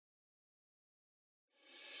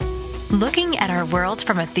Looking at our world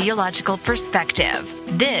from a theological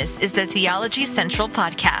perspective. This is the Theology Central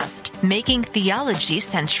Podcast, making theology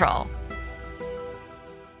central.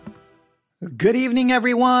 Good evening,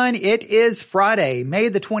 everyone. It is Friday, May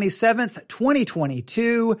the 27th,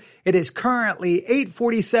 2022. It is currently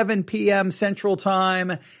 8:47 p.m. Central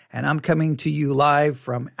Time, and I'm coming to you live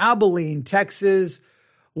from Abilene, Texas,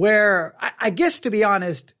 where I guess, to be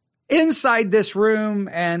honest, inside this room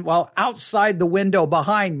and while outside the window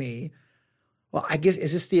behind me, well, I guess,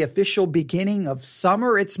 is this the official beginning of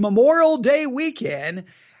summer? It's Memorial Day weekend.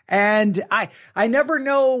 And I never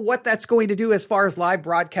know what that's going to do as far as live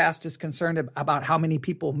broadcast is concerned about how many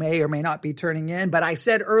people may or may not be turning in. But I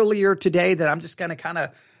said earlier today that I'm just going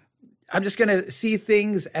to see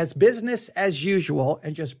things as business as usual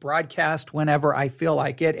and just broadcast whenever I feel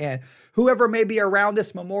like it. And whoever may be around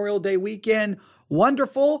this Memorial Day weekend,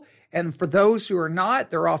 wonderful. And for those who are not,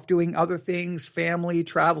 they're off doing other things, family,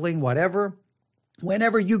 traveling, whatever.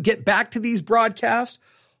 Whenever you get back to these broadcasts,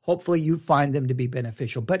 hopefully you find them to be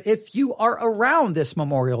beneficial. But if you are around this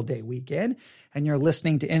Memorial Day weekend and you're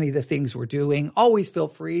listening to any of the things we're doing, always feel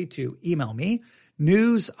free to email me,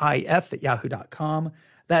 newsif@yahoo.com.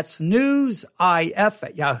 That's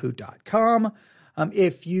newsif@yahoo.com.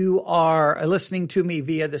 If you are listening to me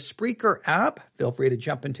via the Spreaker app, feel free to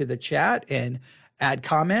jump into the chat and add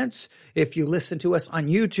comments. If you listen to us on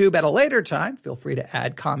YouTube at a later time, feel free to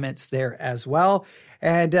add comments there as well.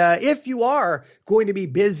 And if you are going to be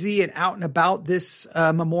busy and out and about this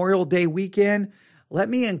Memorial Day weekend, let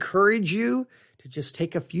me encourage you to just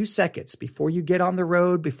take a few seconds before you get on the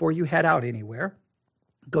road, before you head out anywhere.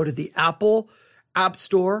 Go to the Apple App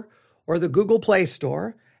Store or the Google Play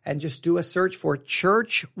Store and just do a search for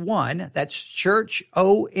Church One. That's Church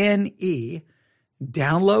O-N-E.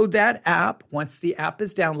 Download that app. Once the app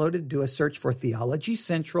is downloaded, do a search for Theology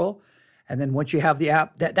Central. And then once you have the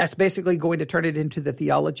app, that's basically going to turn it into the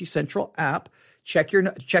Theology Central app. Check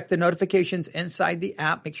the notifications inside the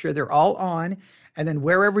app. Make sure they're all on. And then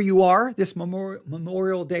wherever you are this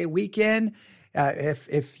Memorial Day weekend,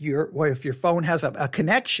 if your phone has a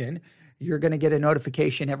connection, you're going to get a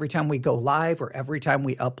notification every time we go live or every time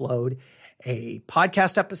we upload a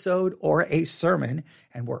podcast episode or a sermon.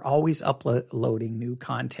 And we're always uploading new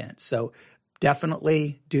content. So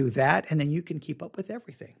definitely do that. And then you can keep up with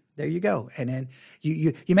everything. There you go. And then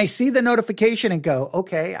you may see the notification and go,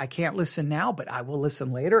 okay, I can't listen now, but I will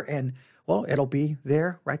listen later. And well, it'll be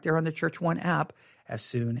there right there on the Church One app as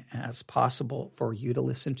soon as possible for you to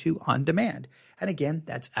listen to on demand. And again,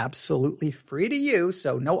 that's absolutely free to you.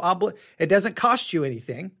 So it doesn't cost you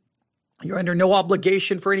anything. You're under no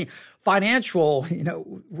obligation for any financial,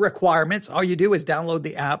 requirements. All you do is download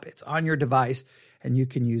the app. It's on your device and you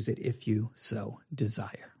can use it if you so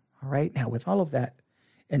desire. All right. Now, with all of that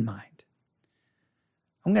in mind,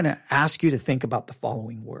 I'm going to ask you to think about the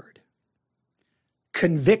following word.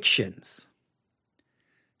 Convictions.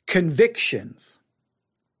 Convictions.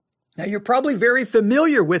 Now, you're probably very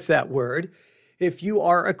familiar with that word. If you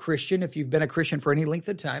are a Christian, if you've been a Christian for any length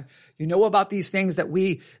of time, you know about these things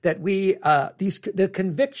the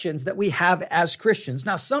convictions that we have as Christians.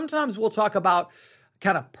 Now, sometimes we'll talk about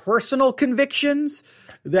kind of personal convictions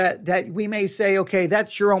that we may say, okay,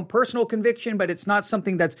 that's your own personal conviction, but it's not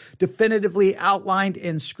something that's definitively outlined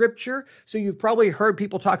in Scripture. So you've probably heard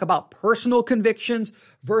people talk about personal convictions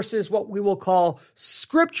versus what we will call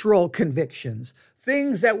scriptural convictions.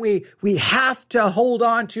 Things that we have to hold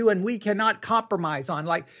on to and we cannot compromise on.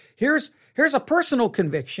 Like here's a personal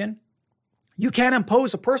conviction. You can't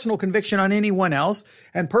impose a personal conviction on anyone else,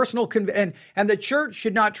 and the church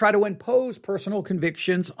should not try to impose personal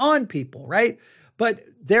convictions on people, right? But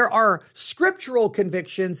there are scriptural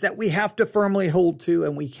convictions that we have to firmly hold to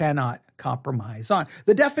and we cannot compromise on.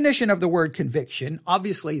 The definition of the word conviction,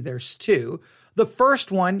 obviously there's two. The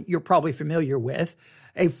first one you're probably familiar with.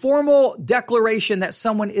 A formal declaration that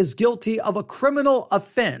someone is guilty of a criminal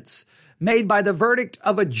offense made by the verdict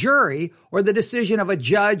of a jury or the decision of a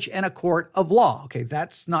judge in a court of law. Okay,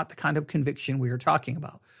 that's not the kind of conviction we are talking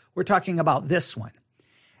about. We're talking about this one.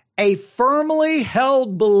 A firmly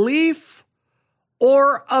held belief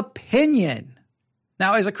or opinion.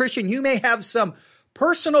 Now, as a Christian, you may have some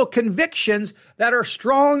personal convictions that are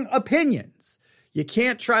strong opinions. You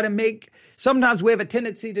can't try to sometimes we have a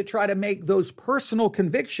tendency to try to make those personal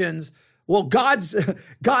convictions, well, God's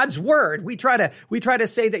word. We try to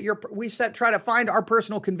say that try to find our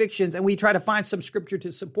personal convictions and we try to find some scripture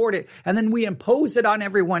to support it. And then we impose it on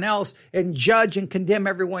everyone else and judge and condemn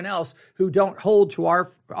everyone else who don't hold to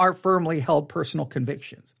our firmly held personal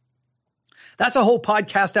convictions. That's a whole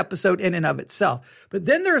podcast episode in and of itself. But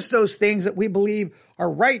then there's those things that we believe are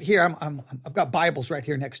right here. I've got Bibles right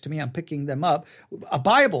here next to me. I'm picking them up. A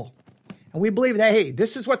Bible. And we believe that, hey,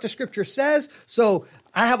 this is what the scripture says. So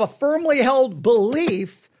I have a firmly held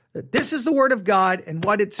belief that this is the word of God and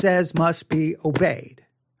what it says must be obeyed.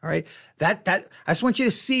 All right. That I just want you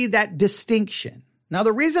to see that distinction. Now,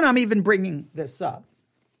 the reason I'm even bringing this up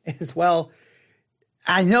is, well,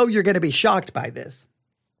 I know you're going to be shocked by this.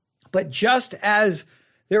 But just as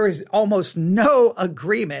there is almost no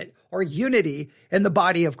agreement or unity in the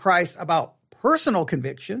body of Christ about personal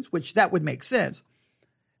convictions, which that would make sense,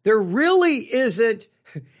 there really isn't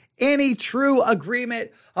any true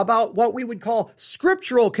agreement about what we would call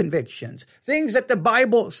scriptural convictions, things that the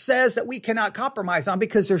Bible says that we cannot compromise on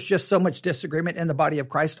because there's just so much disagreement in the body of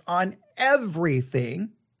Christ on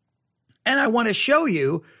everything. And I want to show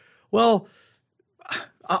you, well,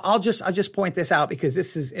 I'll just point this out because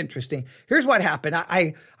this is interesting. Here's what happened.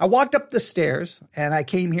 I walked up the stairs and I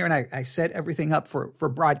came here and I set everything up for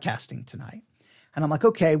broadcasting tonight. And I'm like,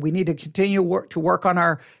 okay, we need to continue to work on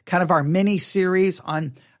our kind of our mini series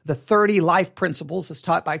on the 30 life principles as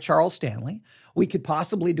taught by Charles Stanley. We could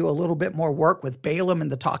possibly do a little bit more work with Balaam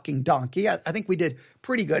and the talking donkey. I think we did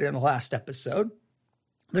pretty good in the last episode.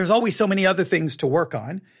 There's always so many other things to work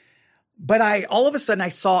on. But all of a sudden I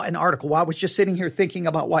saw an article while I was just sitting here thinking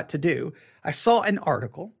about what to do. I saw an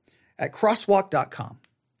article at crosswalk.com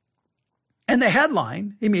and the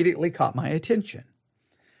headline immediately caught my attention.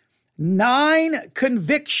 9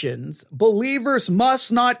 convictions believers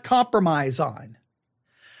must not compromise on.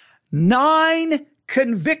 9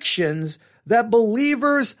 convictions that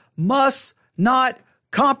believers must not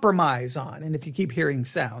compromise on. And if you keep hearing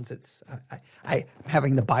sounds, I'm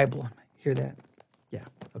having the Bible. Hear that? Yeah.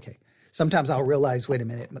 Okay. Sometimes I'll realize, wait a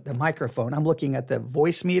minute, the microphone, I'm looking at the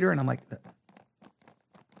voice meter and I'm like,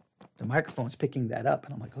 the microphone's picking that up.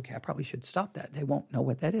 And I'm like, okay, I probably should stop that. They won't know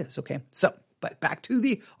what that is. Okay. So, but back to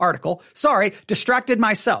the article. Sorry, distracted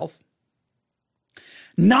myself.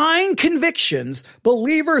 9 convictions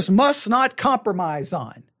believers must not compromise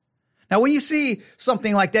on. Now, when you see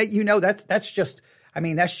something like that, you know that's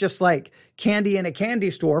just like candy in a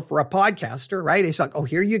candy store for a podcaster, right? It's like, oh,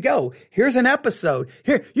 here you go. Here's an episode.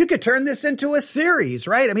 Here, you could turn this into a series,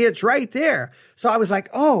 right? I mean, it's right there. So I was like,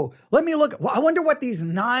 oh, let me look. Well, I wonder what these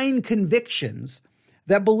 9 convictions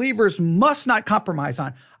that believers must not compromise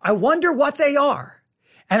on. I wonder what they are.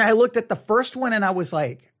 And I looked at the first one and I was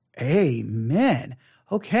like, amen.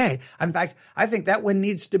 Okay. In fact, I think that one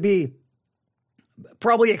needs to be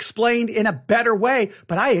probably explained in a better way,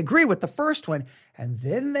 but I agree with the first one. And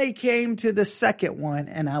then they came to the second one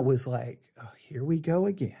and I was like, oh, here we go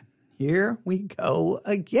again. Here we go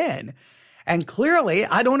again. And clearly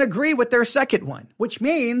I don't agree with their second one, which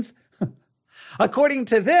means according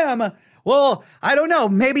to them, well, I don't know,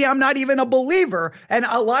 maybe I'm not even a believer. And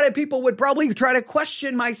a lot of people would probably try to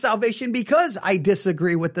question my salvation because I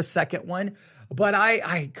disagree with the second one. But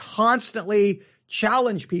I constantly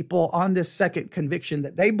challenge people on this second conviction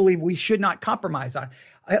that they believe we should not compromise on.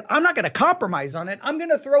 I'm not going to compromise on it. I'm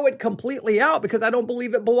going to throw it completely out because I don't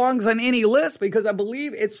believe it belongs on any list because I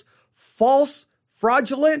believe it's false,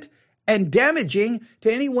 fraudulent, and damaging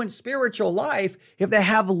to anyone's spiritual life if they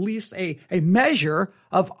have at least a measure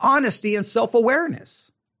of honesty and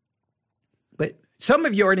self-awareness. But some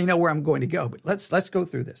of you already know where I'm going to go, but let's go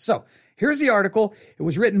through this. So here's the article. It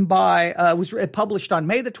was written published on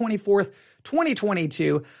May the 24th,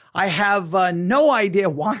 2022. I have no idea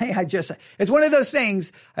why. It's one of those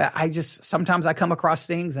things. Sometimes I come across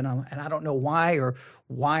things and I don't know why or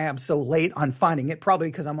why I'm so late on finding it. Probably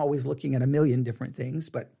because I'm always looking at a million different things,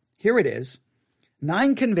 but here it is.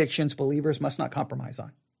 9 convictions believers must not compromise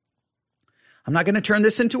on. I'm not going to turn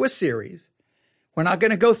this into a series. We're not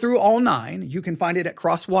going to go through all 9. You can find it at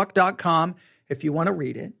crosswalk.com if you want to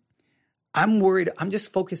read it. I'm worried. I'm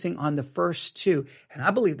just focusing on the first 2. And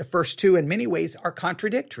I believe the first 2 in many ways are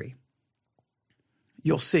contradictory.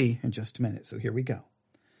 You'll see in just a minute. So here we go.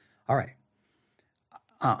 All right.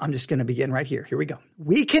 I'm just going to begin right here. Here we go.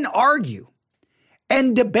 We can argue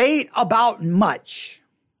and debate about much.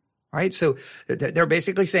 Right. So they're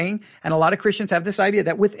basically saying, and a lot of Christians have this idea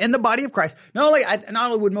that within the body of Christ, not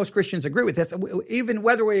only would most Christians agree with this, even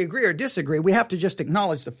whether we agree or disagree, we have to just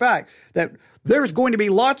acknowledge the fact that there's going to be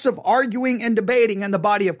lots of arguing and debating in the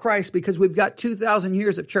body of Christ because we've got 2,000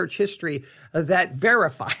 years of church history that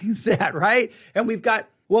verifies that, right? And we've got,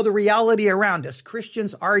 the reality around us.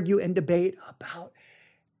 Christians argue and debate about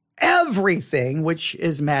everything, which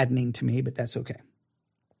is maddening to me, but that's okay.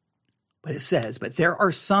 But it says, but there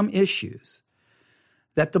are some issues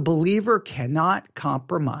that the believer cannot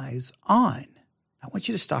compromise on. I want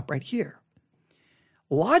you to stop right here.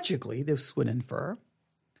 logically, this would infer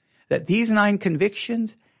that these 9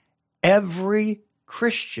 convictions, every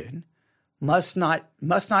Christian must not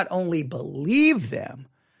only believe them,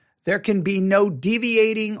 there can be no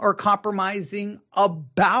deviating or compromising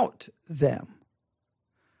about them.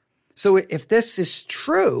 So if this is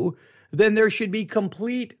true, then there should be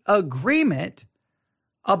complete agreement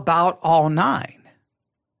about all 9.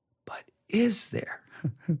 But is there?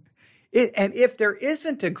 And if there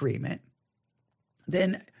isn't agreement,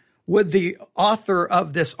 then would the author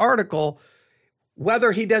of this article,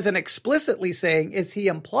 whether he doesn't explicitly saying, is he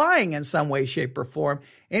implying in some way, shape, or form,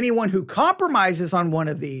 anyone who compromises on one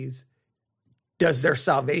of these, does their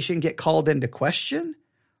salvation get called into question?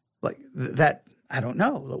 Like that, I don't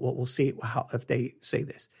know. We'll see if they say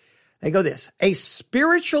this. They go this: a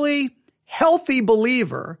spiritually healthy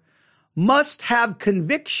believer must have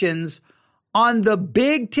convictions on the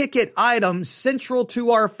big ticket items central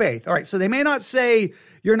to our faith. All right, so they may not say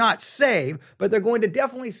you're not saved, but they're going to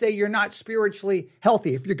definitely say you're not spiritually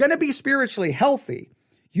healthy. If you're going to be spiritually healthy,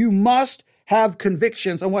 you must have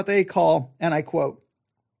convictions on what they call, and I quote,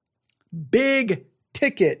 big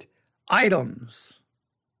ticket items.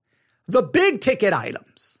 The big ticket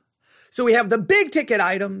items. So we have the big ticket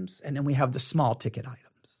items, and then we have the small ticket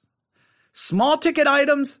items. Small ticket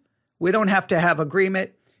items, we don't have to have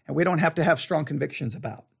agreement, and we don't have to have strong convictions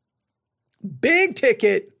about. Big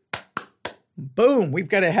ticket, boom, we've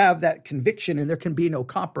got to have that conviction, and there can be no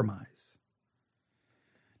compromise.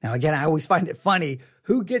 Now, again, I always find it funny.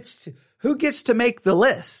 Who gets to make the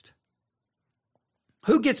list?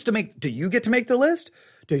 Do you get to make the list?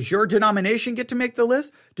 Does your denomination get to make the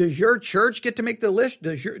list? Does your church get to make the list?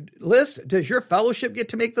 Does your fellowship get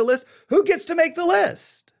to make the list? Who gets to make the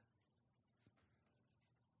list?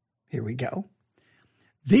 Here we go.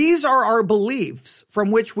 These are our beliefs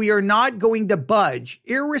from which we are not going to budge,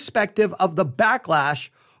 irrespective of the backlash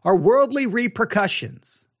or worldly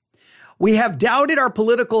repercussions. We have doubted our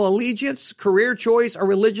political allegiance, career choice, or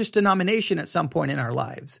religious denomination at some point in our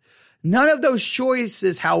lives. None of those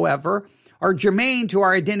choices, however, are germane to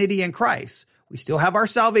our identity in Christ. We still have our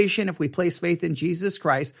salvation if we place faith in Jesus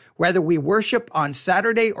Christ, whether we worship on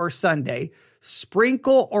Saturday or Sunday,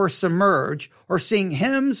 sprinkle or submerge, or sing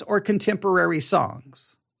hymns or contemporary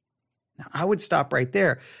songs. Now, I would stop right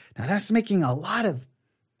there. Now, that's making a lot of,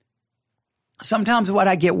 sometimes what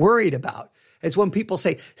I get worried about is when people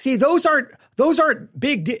say, see, those aren't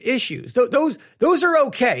big issues. Those are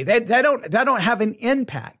okay. They don't have an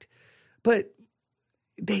impact. But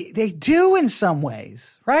they do in some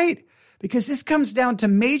ways, right? Because this comes down to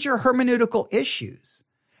major hermeneutical issues.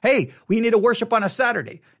 Hey, we need to worship on a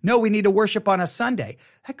Saturday. No, we need to worship on a Sunday.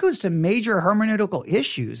 That goes to major hermeneutical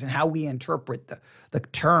issues and how we interpret the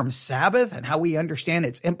term Sabbath and how we understand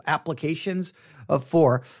its applications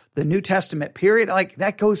for the New Testament period. Like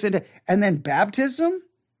that goes into, and then baptism,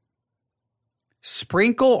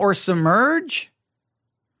 sprinkle or submerge.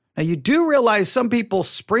 Now, you do realize some people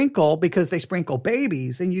sprinkle because they sprinkle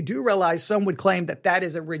babies, and you do realize some would claim that that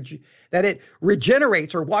it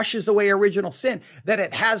regenerates or washes away original sin, that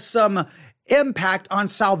it has some impact on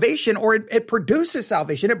salvation, or it produces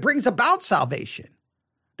salvation. It brings about salvation,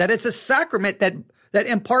 that it's a sacrament that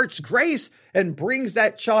imparts grace and brings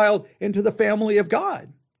that child into the family of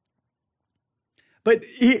God. But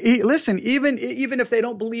listen, even if they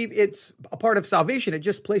don't believe it's a part of salvation, it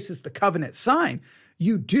just places the covenant sign.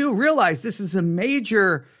 You do realize this is a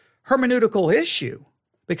major hermeneutical issue,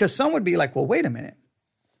 because some would be like, well, wait a minute.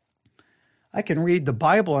 I can read the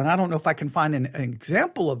Bible and I don't know if I can find an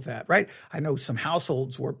example of that, right? I know some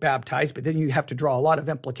households were baptized, but then you have to draw a lot of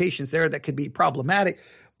implications there that could be problematic.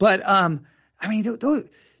 But I mean,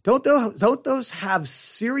 don't those have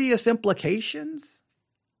serious implications?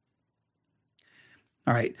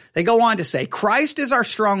 All right. They go on to say, Christ is our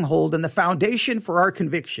stronghold and the foundation for our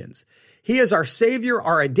convictions. He is our Savior,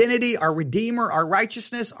 our identity, our Redeemer, our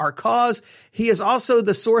righteousness, our cause. He is also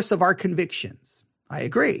the source of our convictions. I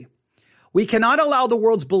agree. We cannot allow the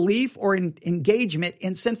world's belief or engagement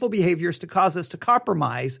in sinful behaviors to cause us to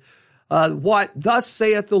compromise what thus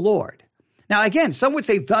saith the Lord. Now, again, some would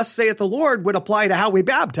say thus saith the Lord would apply to how we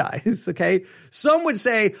baptize, okay? Some would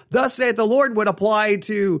say thus saith the Lord would apply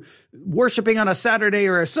to worshiping on a Saturday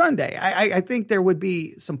or a Sunday. I think there would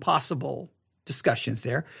be some possible discussions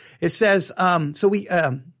there. It says,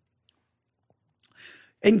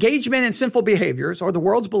 engagement in sinful behaviors or the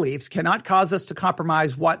world's beliefs cannot cause us to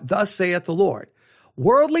compromise what thus saith the Lord.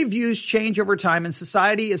 Worldly views change over time, and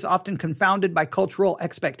society is often confounded by cultural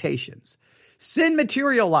expectations. Sin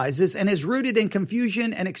materializes and is rooted in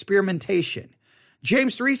confusion and experimentation.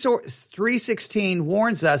 James 3:16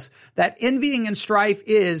 warns us that envying and strife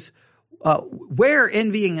is where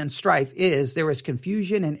envying and strife is, there is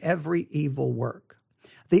confusion in every evil work.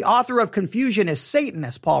 The author of confusion is Satan,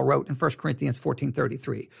 as Paul wrote in 1 Corinthians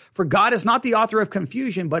 14:33. For God is not the author of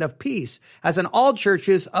confusion, but of peace, as in all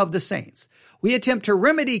churches of the saints. We attempt to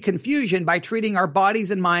remedy confusion by treating our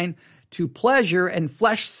bodies and mind to pleasure and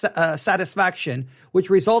flesh satisfaction, which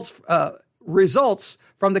results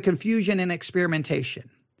from the confusion and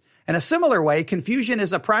experimentation. In a similar way, confusion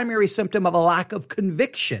is a primary symptom of a lack of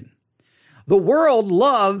conviction. The world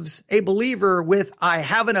loves a believer with "I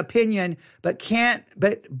have an opinion, but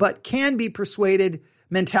can be persuaded"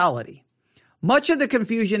 mentality. Much of the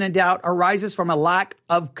confusion and doubt arises from a lack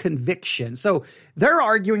of conviction. So they're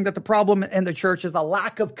arguing that the problem in the church is a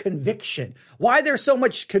lack of conviction. Why there's so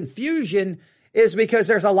much confusion is because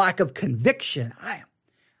there's a lack of conviction.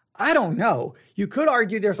 I don't know. You could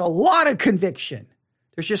argue there's a lot of conviction.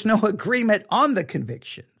 There's just no agreement on the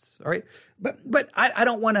convictions. All right. But I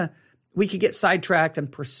don't want to, we could get sidetracked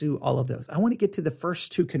and pursue all of those. I want to get to the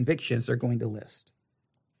first two convictions they're going to list.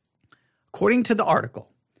 According to the article,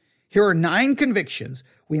 here are 9 convictions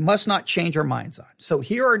we must not change our minds on. So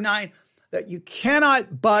here are 9 that you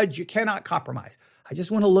cannot budge, you cannot compromise. I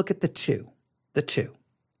just want to look at the two. Here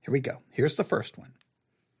we go. Here's the first one.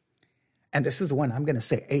 And this is the one I'm going to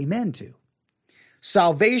say amen to.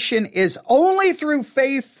 Salvation is only through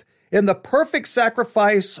faith in the perfect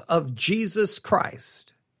sacrifice of Jesus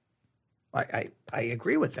Christ. I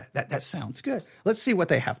agree with that. That sounds good. Let's see what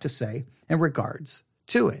they have to say in regards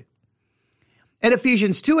to it. In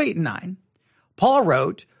Ephesians 2:8-9, Paul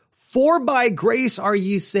wrote, "For by grace are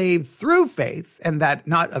ye saved through faith, and that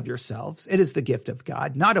not of yourselves. It is the gift of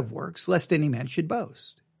God, not of works, lest any man should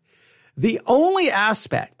boast." The only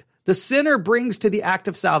aspect the sinner brings to the act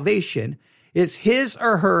of salvation is his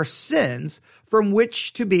or her sins from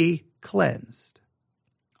which to be cleansed.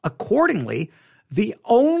 Accordingly, the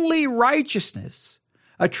only righteousness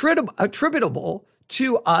attributable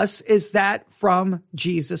to us is that from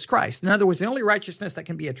Jesus Christ. In other words, the only righteousness that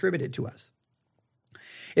can be attributed to us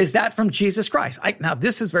is that from Jesus Christ. Now,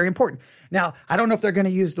 this is very important. Now, I don't know if they're going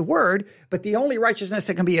to use the word, but the only righteousness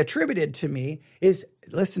that can be attributed to me is,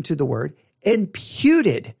 listen to the word,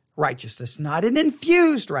 imputed righteousness, not an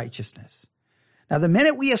infused righteousness. Now, the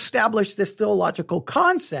minute we establish this theological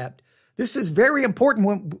concept, this is very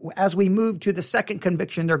important as we move to the second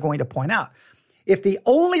conviction they're going to point out. If the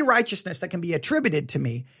only righteousness that can be attributed to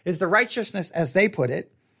me is the righteousness, as they put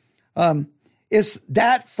it, is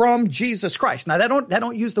that from Jesus Christ. Now, they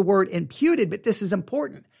don't use the word imputed, but this is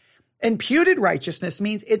important. Imputed righteousness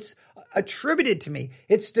means it's attributed to me.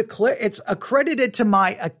 It's accredited to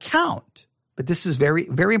my account. But this is very,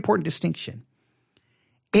 very important distinction.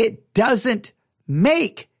 It doesn't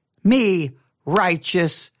make me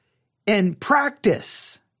righteous in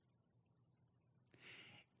practice.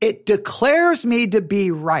 It declares me to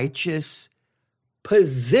be righteous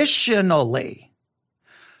positionally.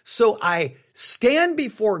 So I stand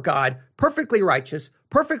before God perfectly righteous,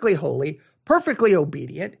 perfectly holy, perfectly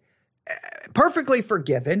obedient, perfectly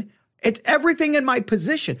forgiven. It's everything in my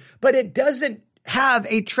position, but it doesn't have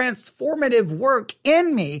a transformative work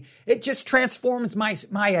in me. It just transforms my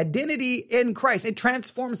identity in Christ. It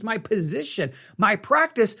transforms my position, my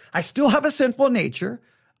practice. I still have a sinful nature.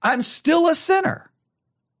 I'm still a sinner.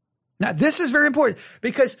 Now, this is very important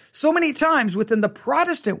because so many times within the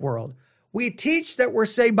Protestant world, we teach that we're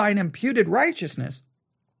saved by an imputed righteousness.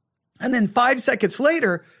 And then 5 seconds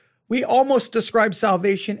later, we almost describe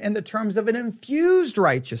salvation in the terms of an infused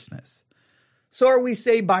righteousness. So are we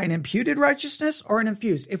saved by an imputed righteousness or an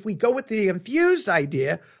infused? If we go with the infused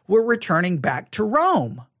idea, we're returning back to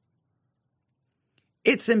Rome.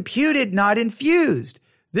 It's imputed, not infused.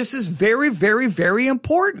 This is very, very, very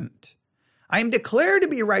important. I am declared to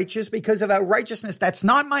be righteous because of a righteousness that's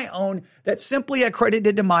not my own, that's simply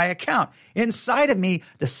accredited to my account. Inside of me,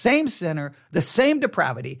 the same sinner, the same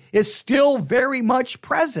depravity is still very much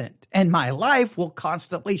present. And my life will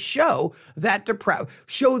constantly show that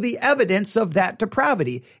show the evidence of that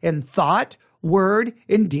depravity in thought, word,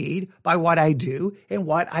 and deed, by what I do and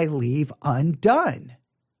what I leave undone.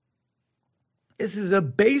 This is a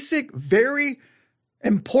basic, very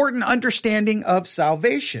important understanding of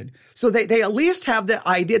salvation. So they at least have the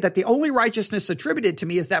idea that the only righteousness attributed to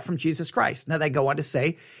me is that from Jesus Christ. Now they go on to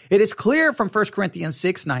say, it is clear from 1 Corinthians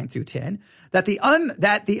 6:9-10, that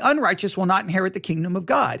the unrighteous will not inherit the kingdom of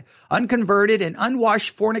God. Unconverted and unwashed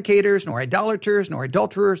fornicators, nor idolaters, nor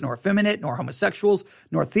adulterers, nor effeminate, nor homosexuals,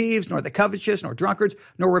 nor thieves, nor the covetous, nor drunkards,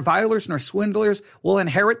 nor revilers, nor swindlers will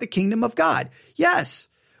inherit the kingdom of God. Yes,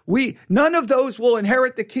 none of those will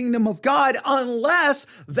inherit the kingdom of God unless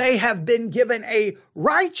they have been given a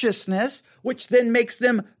righteousness, which then makes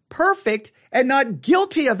them perfect and not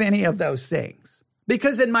guilty of any of those things.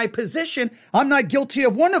 Because in my position, I'm not guilty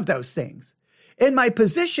of one of those things. In my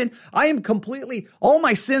position, I am completely, all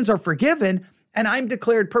my sins are forgiven, and I'm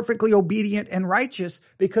declared perfectly obedient and righteous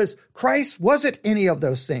because Christ wasn't any of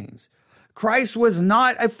those things. Christ was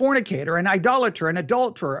not a fornicator, an idolater, an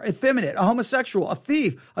adulterer, effeminate, a homosexual, a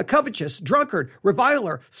thief, a covetous, drunkard,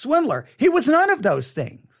 reviler, swindler. He was none of those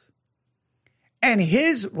things. And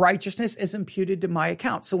his righteousness is imputed to my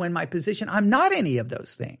account. So in my position, I'm not any of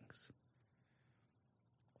those things.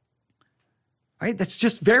 Right? That's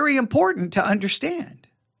just very important to understand.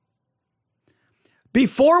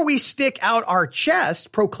 Before we stick out our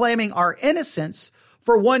chest proclaiming our innocence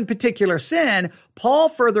for one particular sin, Paul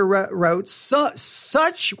further wrote,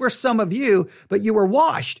 such were some of you, but you were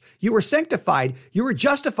washed, you were sanctified, you were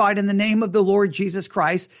justified in the name of the Lord Jesus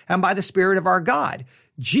Christ and by the Spirit of our God.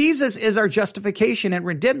 Jesus is our justification and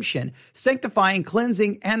redemption, sanctifying,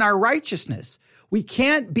 cleansing, and our righteousness. We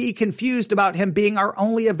can't be confused about him being our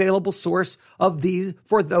only available source of these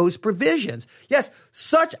for those provisions. Yes,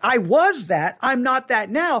 such I was that. I'm not that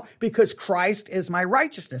now because Christ is my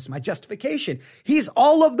righteousness, my justification. He's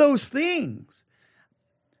all of those things.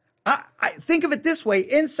 I think of it this way.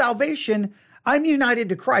 In salvation, I'm united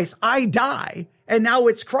to Christ. I die, and now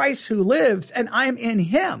it's Christ who lives, and I'm in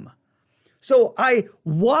him. So I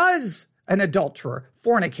was an adulterer,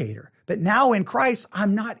 fornicator. But now in Christ,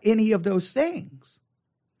 I'm not any of those things.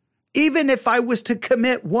 Even if I was to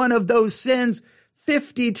commit one of those sins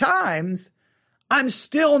 50 times, I'm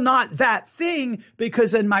still not that thing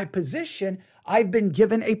because in my position, I've been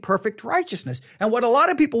given a perfect righteousness. And what a lot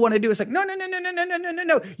of people want to do is like, no.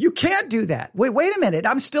 You can't do that. Wait a minute.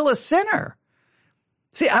 I'm still a sinner.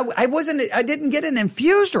 See, I didn't get an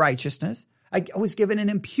infused righteousness. I was given an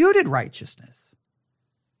imputed righteousness.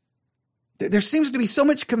 There seems to be so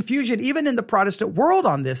much confusion, even in the Protestant world,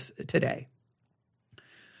 on this today.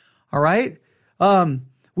 All right?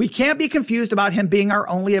 We can't be confused about him being our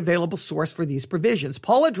only available source for these provisions.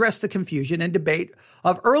 Paul addressed the confusion and debate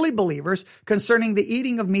of early believers concerning the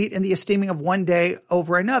eating of meat and the esteeming of one day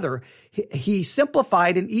over another. He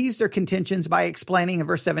simplified and eased their contentions by explaining in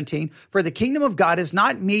verse 17, for the kingdom of God is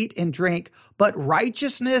not meat and drink, but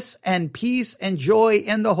righteousness and peace and joy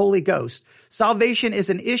in the Holy Ghost. Salvation is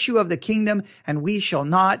an issue of the kingdom, and we shall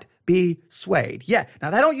not be swayed. Yeah.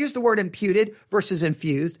 Now, they don't use the word imputed versus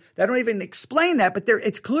infused. They don't even explain that, but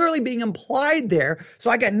it's clearly being implied there.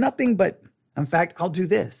 So I got nothing but, in fact, I'll do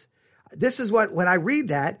this. This is what, when I read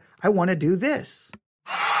that, I want to do this.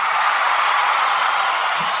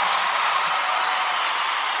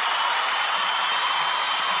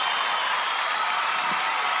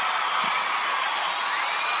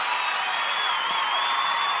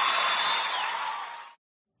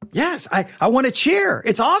 Yes, I want to cheer.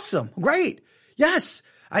 It's awesome. Great. Yes.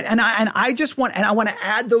 I want to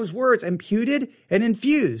add those words, imputed and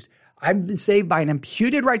infused. I've been saved by an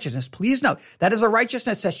imputed righteousness. Please note, that is a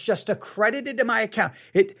righteousness that's just accredited to my account.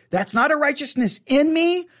 That's not a righteousness in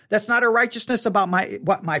me. That's not a righteousness about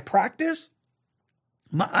my practice.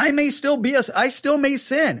 I still may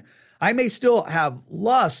sin. I may still have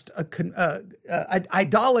lust,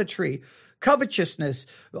 idolatry, covetousness,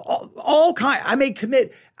 all kind. I may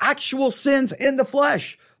commit actual sins in the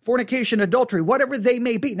flesh, fornication, adultery, whatever they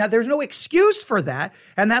may be. Now, there's no excuse for that,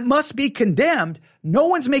 and that must be condemned. No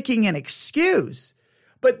one's making an excuse,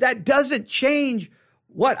 but that doesn't change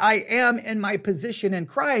what I am in my position in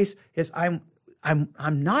Christ. Is I'm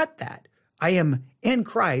not that. I am in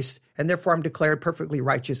Christ, and therefore I'm declared perfectly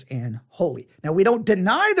righteous and holy. Now, we don't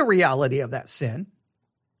deny the reality of that sin.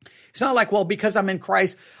 It's not like, well, because I'm in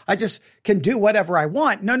Christ, I just can do whatever I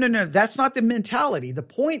want. No. That's not the mentality. The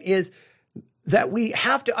point is that we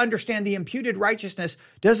have to understand the imputed righteousness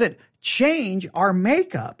doesn't change our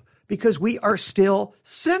makeup because we are still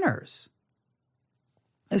sinners.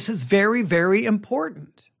 This is very, very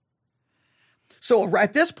important. So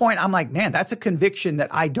at this point, I'm like, man, that's a conviction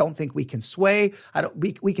that I don't think we can sway.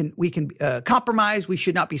 We can compromise. We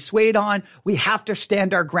should not be swayed on. We have to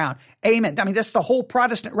stand our ground. Amen. I mean, that's the whole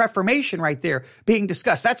Protestant Reformation right there being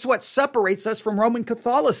discussed. That's what separates us from Roman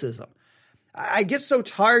Catholicism. I get so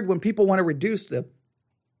tired when people want to reduce the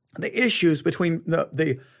issues between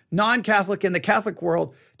the non-Catholic and the Catholic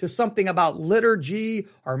world to something about liturgy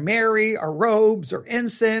or Mary or robes or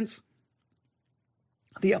incense,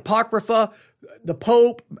 the Apocrypha, the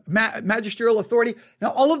Pope, magisterial authority.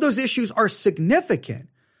 Now, all of those issues are significant,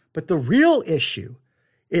 but the real issue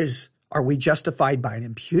is, are we justified by an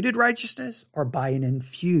imputed righteousness or by an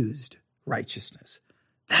infused righteousness?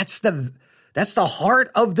 That's the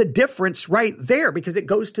heart of the difference right there, because it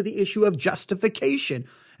goes to the issue of justification.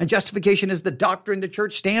 And justification is the doctrine the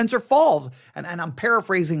church stands or falls. And I'm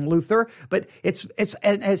paraphrasing Luther, but it's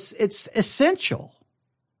essential.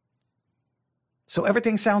 So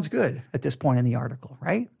everything sounds good at this point in the article,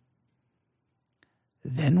 right?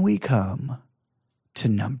 Then we come to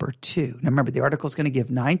number 2. Now remember, the article is going to give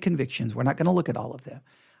 9 convictions. We're not going to look at all of them.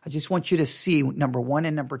 I just want you to see number 1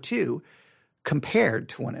 and number 2 compared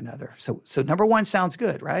to one another. So number 1 sounds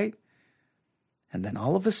good, right? And then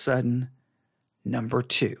all of a sudden, number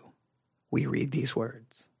 2, we read these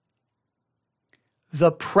words.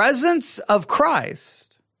 The presence of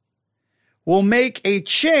Christ will make a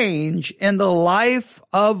change in the life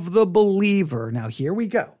of the believer. Now here we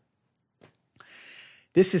go.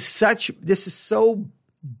 This is so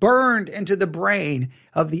burned into the brain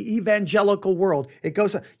of the evangelical world. It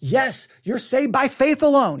goes, yes, you're saved by faith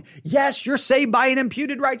alone. Yes, you're saved by an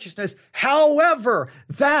imputed righteousness. However,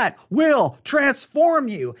 that will transform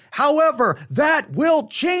you. However, that will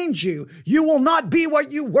change you. You will not be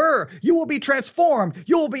what you were. You will be transformed.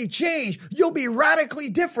 You will be changed. You'll be radically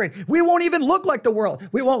different. We won't even look like the world.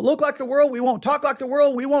 We won't look like the world. We won't talk like the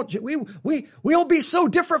world. We'll be so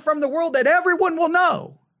different from the world that everyone will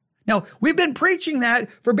know. Now, we've been preaching that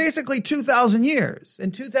for basically 2,000 years,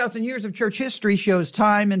 and 2,000 years of church history shows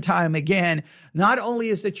time and time again, not only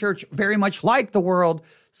is the church very much like the world,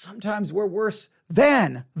 sometimes we're worse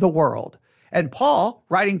than the world. And Paul,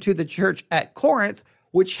 writing to the church at Corinth,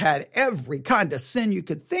 which had every kind of sin you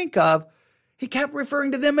could think of, he kept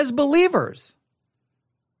referring to them as believers,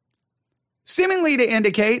 seemingly to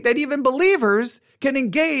indicate that even believers can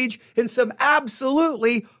engage in some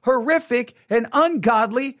absolutely horrific and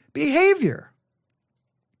ungodly behavior.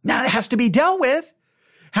 Now, it has to be dealt with,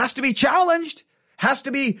 has to be challenged, has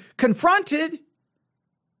to be confronted,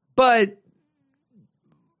 but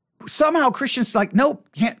somehow Christians are like, nope,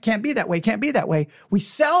 can't be that way, can't be that way. We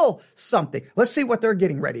sell something. Let's see what they're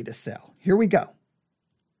getting ready to sell. Here we go.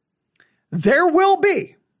 There will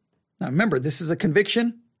be, now remember, this is a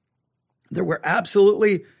conviction that we're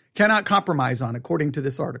absolutely cannot compromise on, according to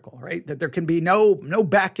this article, right? That there can be no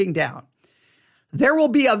backing down. There will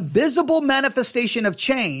be a visible manifestation of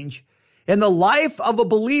change in the life of a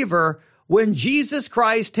believer when Jesus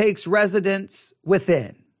Christ takes residence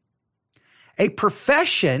within. A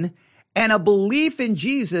profession and a belief in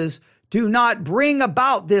Jesus do not bring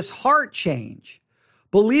about this heart change.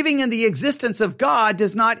 Believing in the existence of God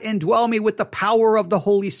does not indwell me with the power of the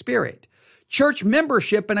Holy Spirit. Church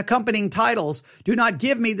membership and accompanying titles do not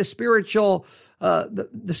give me the spiritual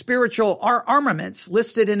armaments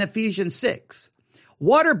listed in Ephesians 6.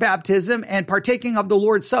 Water baptism and partaking of the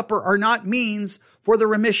Lord's Supper are not means for the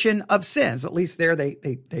remission of sins. At least there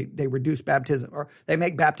they reduce baptism, or they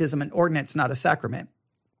make baptism an ordinance, not a sacrament.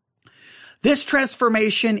 This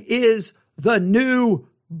transformation is the new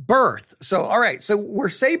birth. So, all right, so we're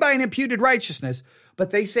saved by an imputed righteousness,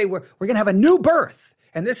 but they say we're going to have a new birth.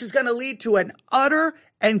 And this is going to lead to an utter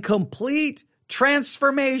and complete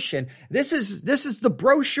transformation. This is the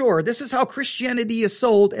brochure. This is how Christianity is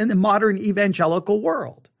sold in the modern evangelical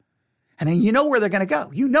world. And then you know where they're going to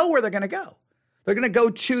go. You know where they're going to go. They're going to go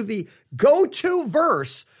to the go-to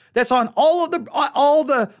verse that's on all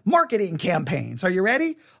the marketing campaigns. Are you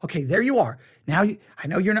ready? Okay, there you are. Now, I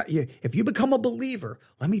know if you become a believer,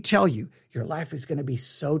 let me tell you, your life is going to be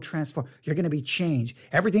so transformed. You're going to be changed.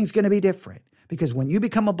 Everything's going to be different. Because when you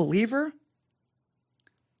become a believer,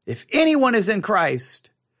 if anyone is in Christ,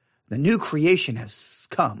 the new creation has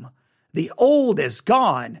come. The old is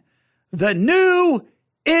gone. The new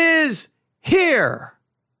is here.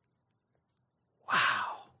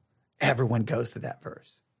 Wow. Everyone goes to that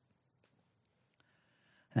verse.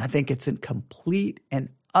 And I think it's a complete and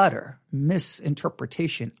utter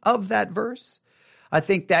misinterpretation of that verse. I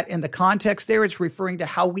think that in the context there, it's referring to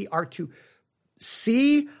how we are to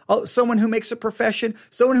see someone who makes a profession,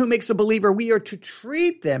 someone who makes a believer. We are to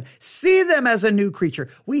treat them, see them as a new creature.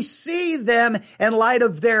 We see them in light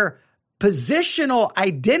of their positional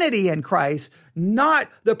identity in Christ, not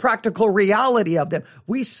the practical reality of them.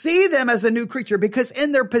 We see them as a new creature because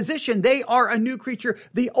in their position, they are a new creature.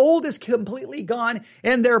 The old is completely gone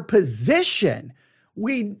in their position.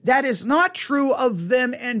 That is not true of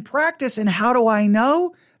them in practice. And how do I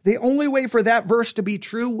know? The only way for that verse to be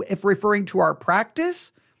true, if referring to our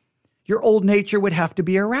practice, your old nature would have to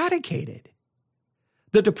be eradicated.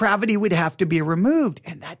 The depravity would have to be removed.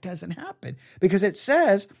 And that doesn't happen because it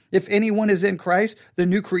says, if anyone is in Christ, the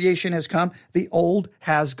new creation has come, the old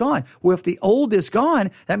has gone. Well, if the old is gone,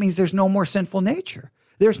 that means there's no more sinful nature.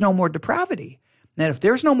 There's no more depravity. And if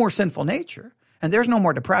there's no more sinful nature and there's no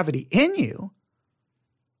more depravity in you,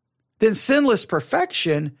 then sinless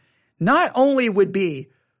perfection not only would be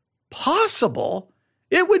possible,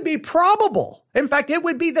 It would be probable. In fact, it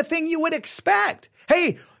would be the thing you would expect.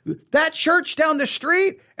 Hey, that church down the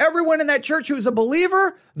street, everyone in that church who's a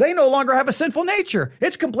believer, they no longer have a sinful nature.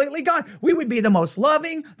 It's completely gone. We would be the most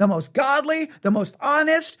loving, the most godly, the most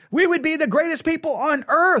honest. We would be the greatest people on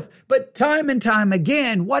earth. But time and time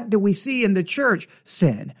again, what do we see in the church?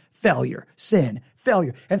 Sin, failure, sin,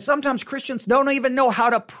 failure. And sometimes Christians don't even know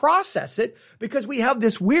how to process it because we have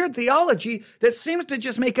this weird theology that seems to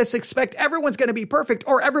just make us expect everyone's going to be perfect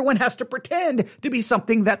or everyone has to pretend to be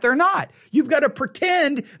something that they're not. You've got to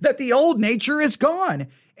pretend that the old nature is gone,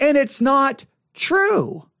 and it's not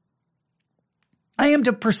true. I am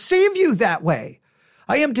to perceive you that way.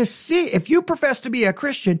 I am to see, if you profess to be a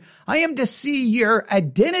Christian, I am to see your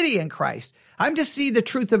identity in Christ. I'm to see the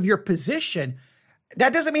truth of your position.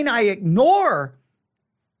 That doesn't mean I ignore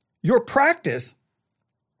your practice.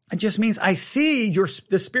 It just means I see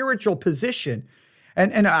the spiritual position.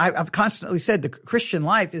 And I've constantly said the Christian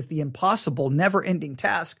life is the impossible, never-ending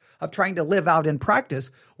task of trying to live out in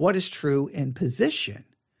practice what is true in position.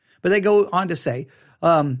 But they go on to say,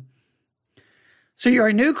 so you're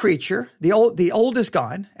a new creature, the old is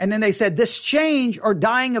gone. And then they said this change or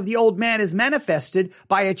dying of the old man is manifested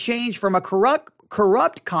by a change from a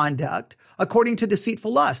corrupt conduct according to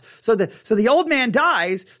deceitful lust. So the old man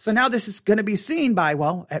dies. So now this is going to be seen by,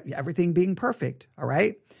 well, everything being perfect. All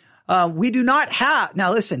right. We do not have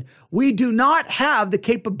the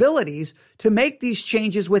capabilities to make these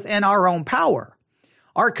changes within our own power.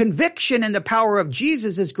 Our conviction in the power of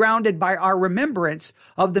Jesus is grounded by our remembrance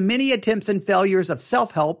of the many attempts and failures of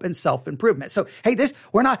self-help and self-improvement. So, hey,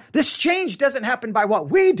 this change doesn't happen by what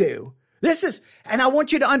we do. And I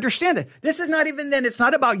want you to understand that this is not even then, it's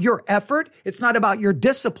not about your effort. It's not about your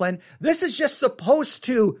discipline. This is just supposed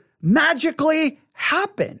to magically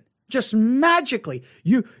happen. Just magically.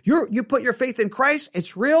 You put your faith in Christ.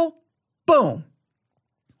 It's real. Boom.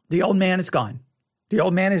 The old man is gone. The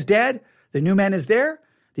old man is dead. The new man is there.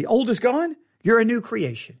 The old is gone. You're a new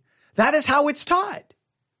creation. That is how it's taught.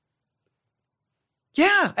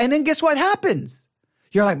 Yeah. And then guess what happens?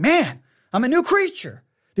 You're like, man, I'm a new creature.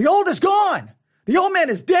 The old is gone. The old man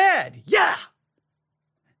is dead. Yeah.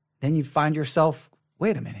 Then you find yourself,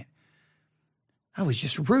 wait a minute. I was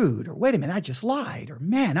just rude. Or wait a minute, I just lied. Or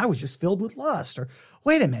man, I was just filled with lust. Or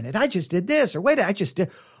wait a minute, I just did this. Or wait, I just did.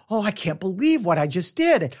 Oh, I can't believe what I just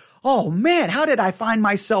did. And oh man, how did I find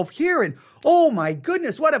myself here? And oh my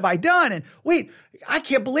goodness, what have I done? And wait, I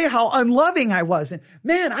can't believe how unloving I was. And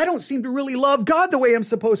man, I don't seem to really love God the way I'm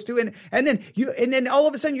supposed to. And then all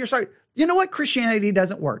of a sudden you start, you know what? Christianity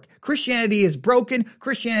doesn't work. Christianity is broken.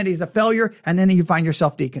 Christianity is a failure. And then you find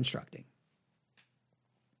yourself deconstructing.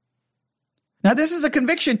 Now, this is a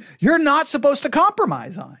conviction you're not supposed to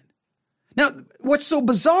compromise on. Now, what's so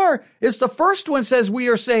bizarre is the first one says we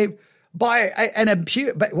are saved by an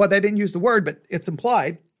imputed, well, they didn't use the word, but it's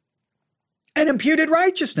implied, an imputed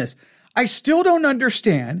righteousness. I still don't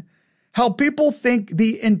understand how people think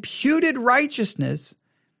the imputed righteousness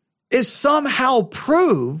is somehow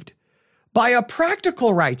proved by a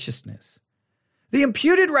practical righteousness. The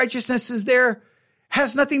imputed righteousness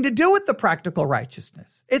has nothing to do with the practical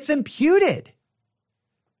righteousness. It's imputed.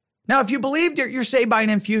 Now, if you believe you're saved by an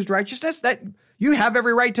infused righteousness, that you have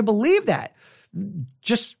every right to believe that.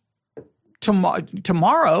 Just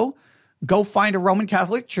tomorrow, go find a Roman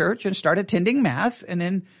Catholic church and start attending Mass, and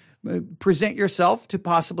then present yourself to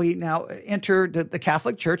possibly now enter the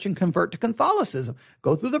Catholic Church and convert to Catholicism.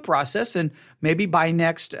 Go through the process, and maybe by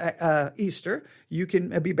next Easter, you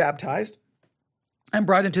can be baptized and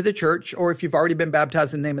brought into the church. Or if you've already been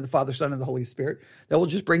baptized in the name of the Father, Son, and the Holy Spirit, that will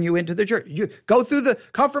just bring you into the church. You go through the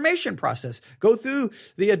confirmation process, go through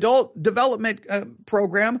the adult development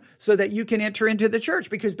program so that you can enter into the church.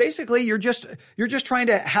 Because basically you're just trying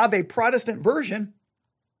to have a Protestant version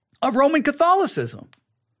of Roman Catholicism.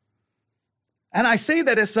 And I say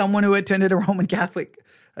that as someone who attended a Roman Catholic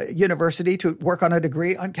university to work on a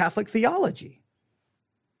degree on Catholic theology.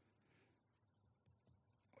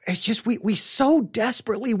 It's just we so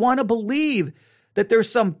desperately want to believe that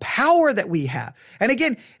there's some power that we have. And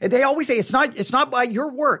again, they always say it's not by your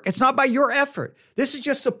work. It's not by your effort. This is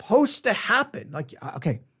just supposed to happen. Like,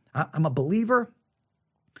 okay, I'm a believer.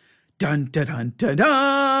 Dun, dun, dun, dun,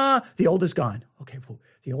 dun. The old is gone. Okay, well,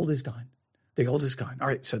 the old is gone. The old is gone. All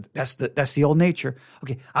right, so that's the old nature.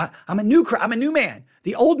 Okay, I'm a new man.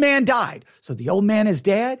 The old man died, so the old man is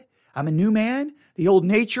dead. I'm a new man. The old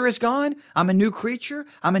nature is gone. I'm a new creature.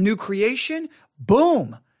 I'm a new creation.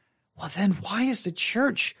 Boom. Well, then why is the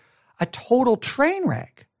church a total train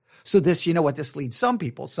wreck? So this, you know what this leads some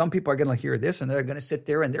people. Some people are going to hear this and they're going to sit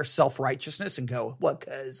there in their self-righteousness and go, well,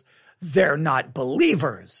 because they're not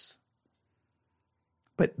believers.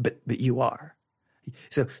 but you are.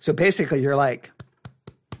 So basically you're like,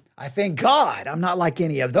 I thank God I'm not like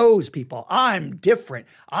any of those people. I'm different.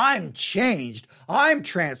 I'm changed. I'm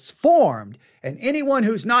transformed. And anyone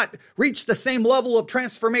who's not reached the same level of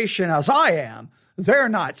transformation as I am, they're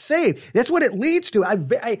not saved. That's what it leads to,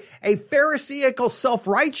 a Pharisaical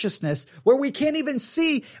self-righteousness where we can't even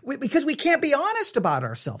see, because we can't be honest about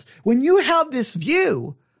ourselves. When you have this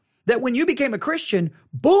view that when you became a Christian,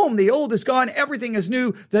 boom, the old is gone, everything is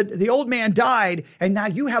new, the old man died, and now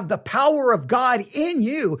you have the power of God in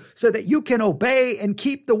you so that you can obey and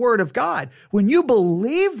keep the word of God. When you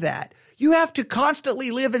believe that, you have to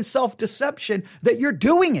constantly live in self-deception that you're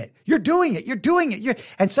doing it.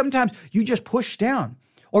 And sometimes you just push down,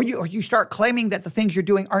 or you start claiming that the things you're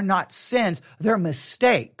doing are not sins. They're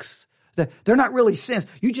mistakes. They're not really sins.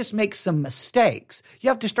 You just make some mistakes.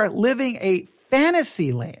 You have to start living a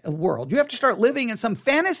fantasy world. You have to start living in some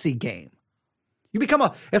fantasy game.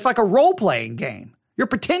 It's like a role-playing game. You're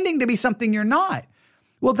pretending to be something you're not.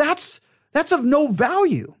 Well, that's of no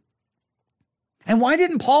value. And why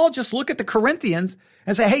didn't Paul just look at the Corinthians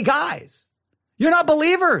and say, hey, guys, you're not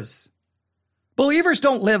believers. Believers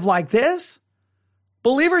don't live like this.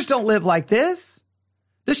 Believers don't live like this.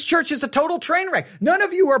 This church is a total train wreck. None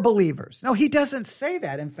of you are believers. No, he doesn't say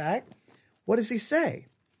that. In fact, what does he say?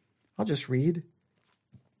 I'll just read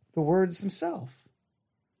the words himself.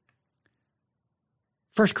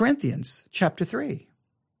 1 Corinthians chapter 3.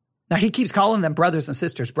 Now, he keeps calling them brothers and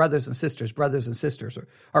sisters,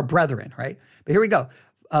 or brethren, right? But here we go.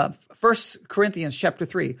 1 Corinthians chapter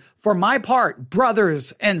 3. For my part,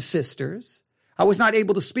 brothers and sisters, I was not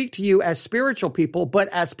able to speak to you as spiritual people, but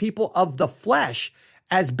as people of the flesh,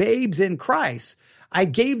 as babes in Christ. I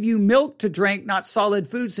gave you milk to drink, not solid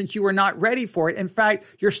food, since you were not ready for it. In fact,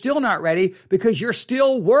 you're still not ready because you're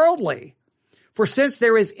still worldly. For since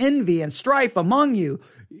there is envy and strife among you,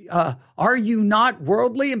 are you not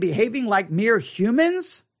worldly and behaving like mere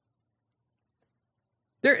humans?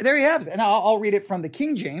 There you have it. And I'll read it from the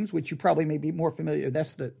King James, which you probably may be more familiar.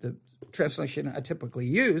 That's the translation I typically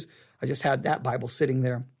use. I just had that Bible sitting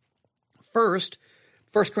there first.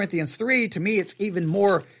 1 Corinthians 3, to me, it's even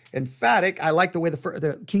more emphatic. I like the way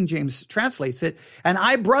the King James translates it. And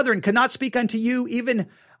I, brethren, cannot speak unto you, even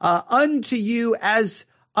unto you as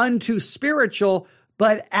unto spiritual,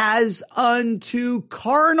 but as unto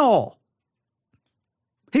carnal.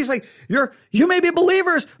 He's like, you may be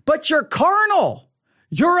believers, but you're carnal.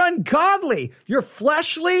 You're ungodly. You're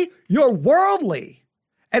fleshly. You're worldly.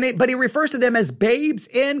 But he refers to them as babes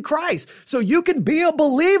in Christ. So you can be a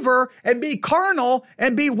believer and be carnal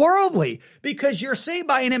and be worldly because you're saved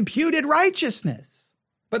by an imputed righteousness.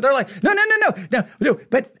 But they're like, no,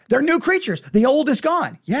 but they're new creatures. The old is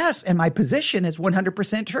gone. Yes, and my position is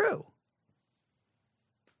 100% true.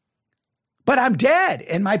 But I'm dead.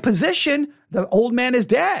 In my position, the old man is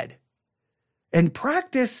dead. In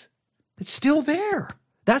practice, it's still there.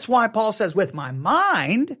 That's why Paul says, with my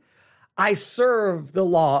mind, I serve the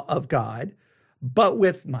law of God, but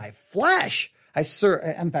with my flesh, I serve.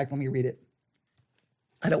 In fact, let me read it.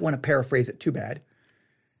 I don't want to paraphrase it too bad.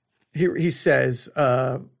 Here he says,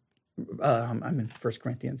 I'm in 1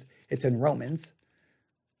 Corinthians. It's in Romans.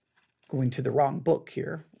 Going to the wrong book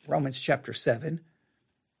here. Romans chapter 7.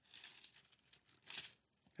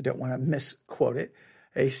 I don't want to misquote it.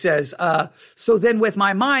 He says, so then with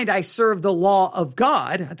my mind, I serve the law of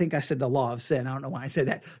God. I think I said the law of sin. I don't know why I said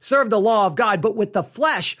that. Serve the law of God, but with the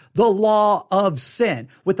flesh, the law of sin.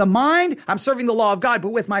 With the mind, I'm serving the law of God, but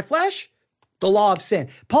with my flesh, the law of sin.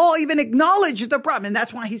 Paul even acknowledges the problem. And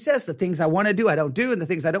that's why he says the things I want to do, I don't do. And the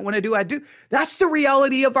things I don't want to do, I do. That's the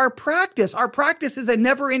reality of our practice. Our practice is a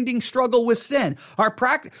never-ending struggle with sin. Our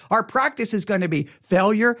practice is going to be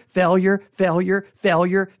failure. And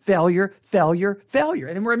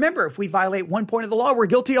remember, if we violate one point of the law, we're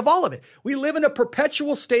guilty of all of it. We live in a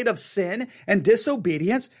perpetual state of sin and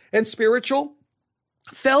disobedience and spiritual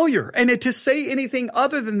failure. And to say anything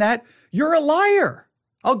other than that, you're a liar.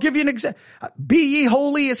 I'll give you an example. Be ye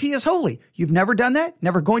holy as he is holy. You've never done that,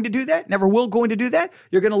 never going to do that, never will going to do that.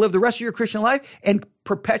 You're going to live the rest of your Christian life in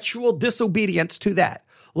perpetual disobedience to that.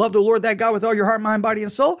 Love the Lord thy God with all your heart, mind, body,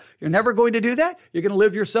 and soul. You're never going to do that. You're going to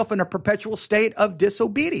live yourself in a perpetual state of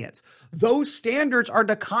disobedience. Those standards are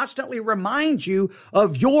to constantly remind you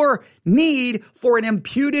of your need for an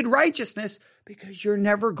imputed righteousness because you're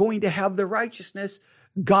never going to have the righteousness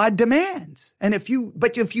God demands. And if you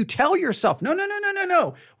tell yourself,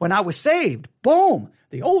 no, when I was saved, boom,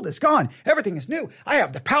 the old is gone. Everything is new. I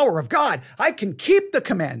have the power of God. I can keep the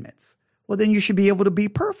commandments. Well, then you should be able to be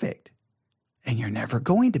perfect. And you're never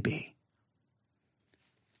going to be.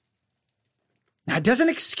 Now, it doesn't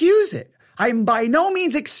excuse it. I'm by no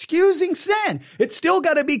means excusing sin. It's still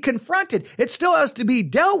got to be confronted. It still has to be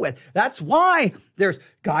dealt with. That's why there's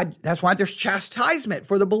chastisement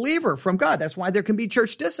for the believer from God. That's why there can be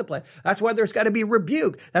church discipline. That's why there's got to be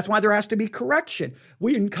rebuke. That's why there has to be correction.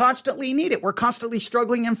 We constantly need it. We're constantly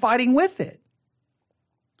struggling and fighting with it.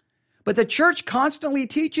 But the church constantly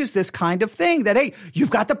teaches this kind of thing that, hey, you've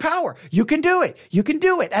got the power. You can do it. You can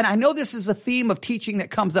do it. And I know this is a theme of teaching that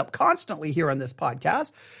comes up constantly here on this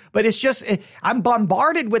podcast, but it's just, I'm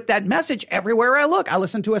bombarded with that message everywhere I look. I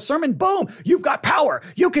listen to a sermon, boom, you've got power.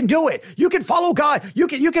 You can do it. You can follow God. You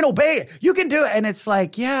can obey it. You can do it. And it's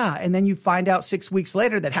like, yeah. And then you find out 6 weeks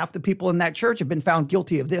later that half the people in that church have been found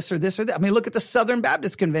guilty of this or this or that. I mean, look at the Southern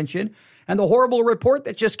Baptist Convention and the horrible report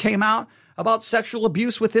that just came out about sexual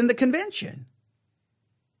abuse within the convention.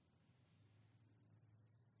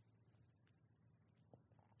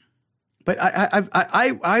 But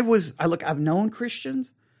I've known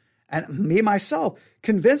Christians, and me myself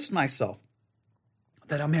convinced myself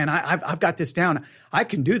that, oh man, I've got this down. I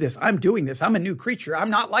can do this. I'm doing this. I'm a new creature. I'm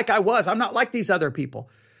not like I was. I'm not like these other people.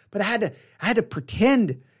 But I had to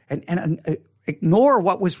pretend and ignore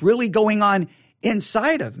what was really going on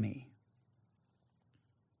inside of me.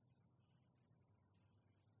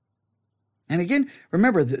 And again,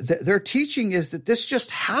 remember, their teaching is that this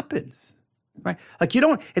just happens, right? Like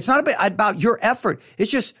it's not about your effort. It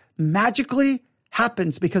just magically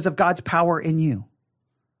happens because of God's power in you.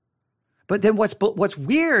 But then what's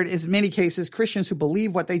weird is in many cases, Christians who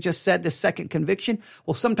believe what they just said, the second conviction,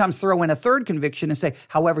 will sometimes throw in a third conviction and say,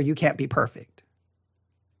 however, you can't be perfect.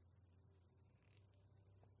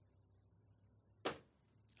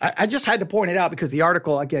 I just had to point it out because the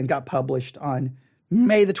article, again, got published on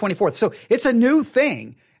May the 24th. So it's a new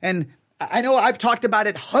thing. And I know I've talked about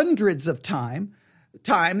it hundreds of times,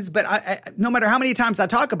 but I no matter how many times I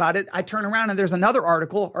talk about it, I turn around and there's another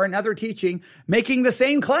article or another teaching making the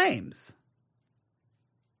same claims.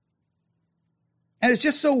 And it's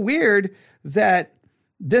just so weird that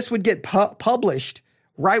this would get published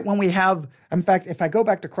right when we have, in fact, if I go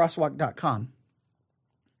back to crosswalk.com,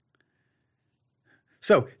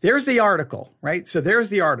 so there's the article, right? So there's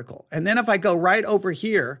the article. And then if I go right over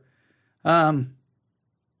here, okay,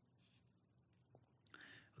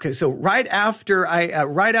 so right after I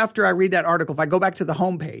read that article, if I go back to the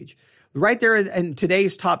homepage, right there in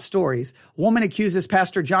today's top stories, woman accuses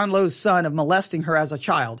Pastor John Lowe's son of molesting her as a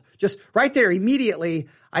child. Just right there, immediately,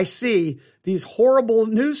 I see these horrible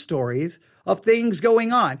news stories of things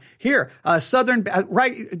going on. Here,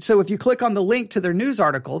 right. So if you click on the link to their news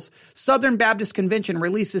articles, Southern Baptist Convention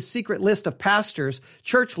releases secret list of pastors,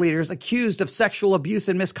 church leaders accused of sexual abuse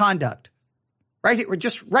and misconduct. Right here,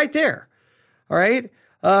 just right there. All right.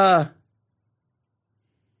 Let's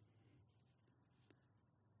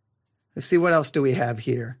see, what else do we have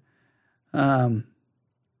here? Okay,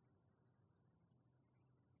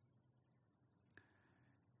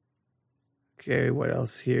 what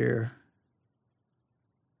else here?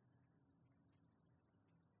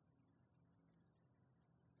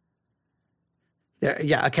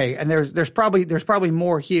 Yeah, okay, and there's probably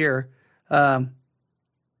more here,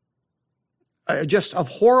 just of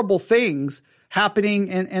horrible things happening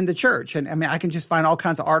in the church. And I mean, I can just find all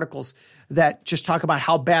kinds of articles that just talk about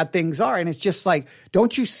how bad things are. And it's just like,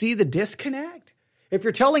 don't you see the disconnect? If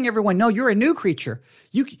you're telling everyone, no, you're a new creature,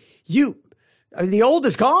 the old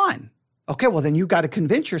is gone. Okay, well then you got to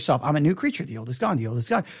convince yourself, I'm a new creature. The old is gone. The old is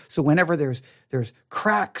gone. So whenever there's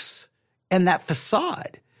cracks in that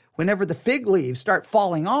facade, whenever the fig leaves start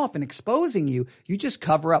falling off and exposing you, you just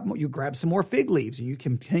cover up. You grab some more fig leaves and you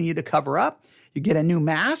continue to cover up. You get a new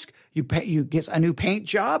mask, you get a new paint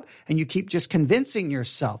job, and you keep just convincing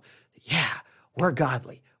yourself, yeah, we're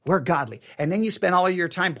godly. We're godly. And then you spend all of your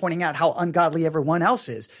time pointing out how ungodly everyone else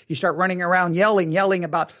is. You start running around yelling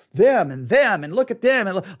about them, and look at them,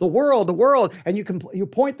 and the world. And you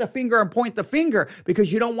point the finger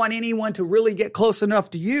because you don't want anyone to really get close enough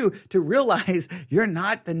to you to realize you're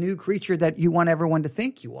not the new creature that you want everyone to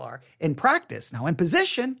think you are in practice. Now, in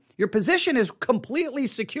position, your position is completely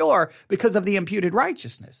secure because of the imputed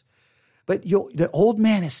righteousness. But the old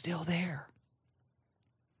man is still there.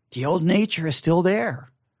 The old nature is still there.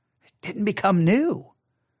 Didn't become new.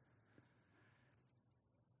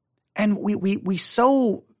 And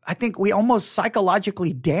I think we almost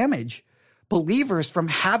psychologically damage believers from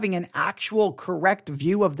having an actual correct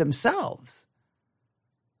view of themselves.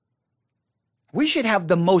 We should have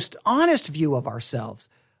the most honest view of ourselves.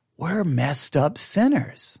 We're messed up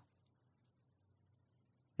sinners.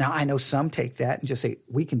 Now, I know some take that and just say,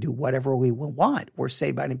 we can do whatever we want. We're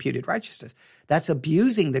saved by an imputed righteousness. That's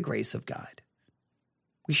abusing the grace of God.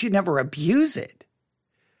 We should never abuse it.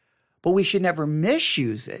 but we should never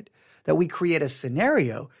misuse it, that we create a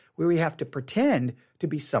scenario where we have to pretend to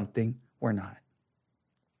be something we're not.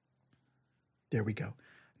 There we go.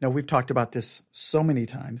 Now, we've talked about this so many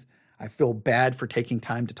times. I feel bad for taking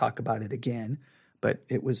time to talk about it again, but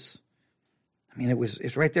it's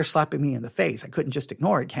right there slapping me in the face. I couldn't just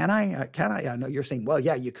ignore it. Can I? I know you're saying, well,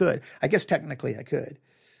 yeah, you could. I guess technically I could,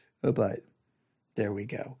 but there we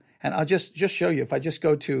go. And I'll just show you. If I just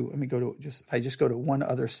go to, if I just go to one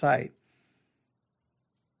other site.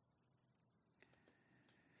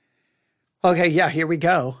 Okay, yeah, here we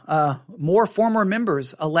go. More former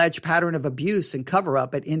members allege pattern of abuse and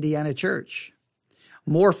cover-up at Indiana church.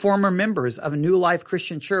 More former members of New Life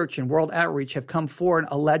Christian Church and World Outreach have come forward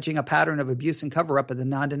alleging a pattern of abuse and cover-up at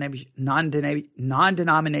the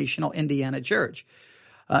non-denominational Indiana church.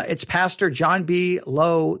 Its pastor, John B.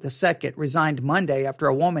 Lowe II, resigned Monday after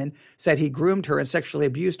a woman said he groomed her and sexually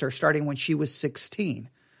abused her starting when she was 16.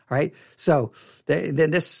 All right, so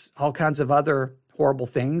then all kinds of other horrible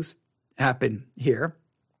things happen here.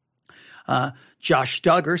 Josh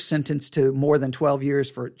Duggar, sentenced to more than 12 years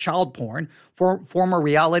for child porn. Former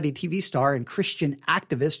reality TV star and Christian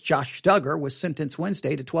activist Josh Duggar was sentenced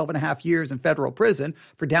Wednesday to 12 and a half years in federal prison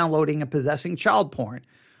for downloading and possessing child porn.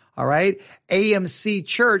 All right. AMC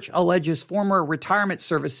Church alleges former retirement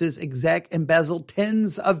services exec embezzled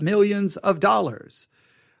tens of millions of dollars.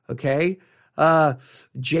 Okay.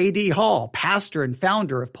 J.D. Hall, pastor and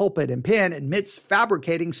founder of Pulpit and Pen, admits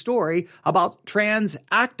fabricating story about trans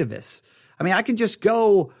activists. I mean, I can just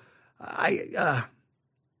go over.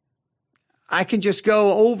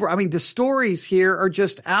 I mean, the stories here are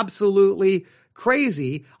just absolutely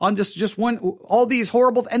crazy on just one, all these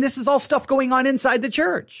horrible, and this is all stuff going on inside the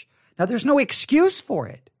church. Now, there's no excuse for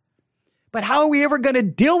it. But how are we ever going to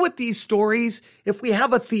deal with these stories if we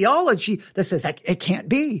have a theology that says that it can't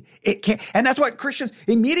be? It can't. And that's what Christians,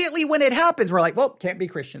 immediately when it happens, we're like, well, can't be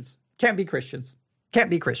Christians. Can't be Christians. Can't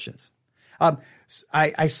be Christians.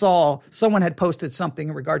 I saw someone had posted something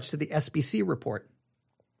in regards to the SBC report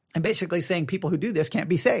and basically saying people who do this can't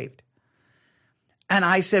be saved. And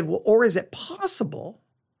I said, well, or is it possible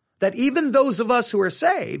that even those of us who are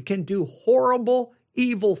saved can do horrible,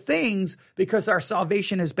 evil things because our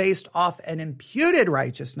salvation is based off an imputed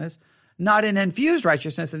righteousness, not an infused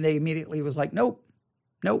righteousness? And they immediately was like, nope.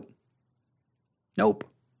 I'm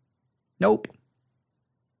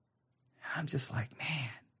just like, man,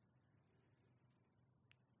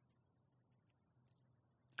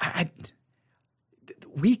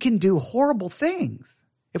 we can do horrible things.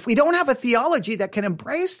 If we don't have a theology that can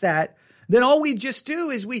embrace that, then all we just do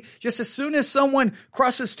is as soon as someone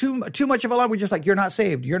crosses too much of a line, we're just like, you're not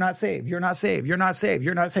saved, you're not saved, you're not saved, you're not saved,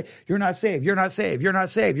 you're not saved, you're not saved, you're not saved, you're not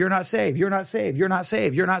saved, you're not saved, you're not saved, you're not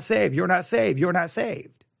saved, you're not saved, you're not saved, you're not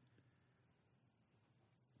saved.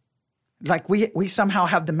 Like we somehow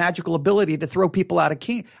have the magical ability to throw people out of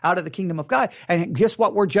the kingdom of God. And guess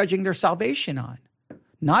what we're judging their salvation on?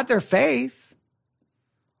 Not their faith,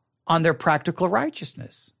 on their practical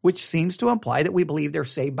righteousness, which seems to imply that we believe they're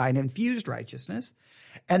saved by an infused righteousness.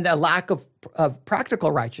 And the lack of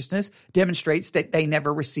practical righteousness demonstrates that they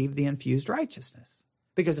never received the infused righteousness.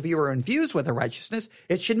 Because if you were infused with a righteousness,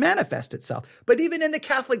 it should manifest itself. But even in the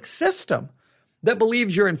Catholic system that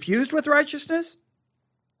believes you're infused with righteousness,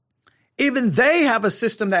 even they have a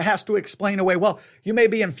system that has to explain away, well, you may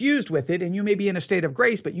be infused with it and you may be in a state of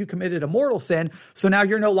grace, but you committed a mortal sin. So now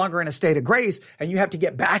you're no longer in a state of grace and you have to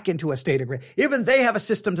get back into a state of grace. Even they have a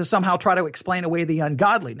system to somehow try to explain away the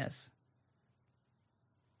ungodliness.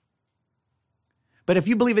 But if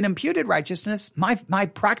you believe in imputed righteousness, my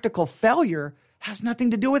practical failure has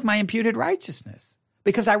nothing to do with my imputed righteousness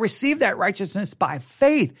because I received that righteousness by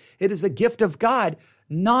faith. It is a gift of God,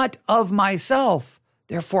 not of myself.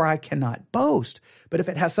 Therefore, I cannot boast. But if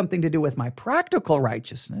it has something to do with my practical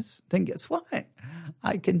righteousness, then guess what?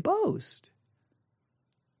 I can boast.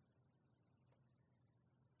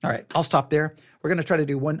 All right, I'll stop there. We're going to try to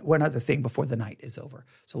do one other thing before the night is over.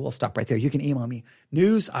 So we'll stop right there. You can email me,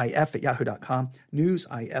 newsif@yahoo.com,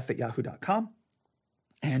 newsif@yahoo.com.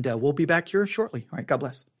 And we'll be back here shortly. All right, God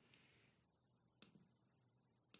bless.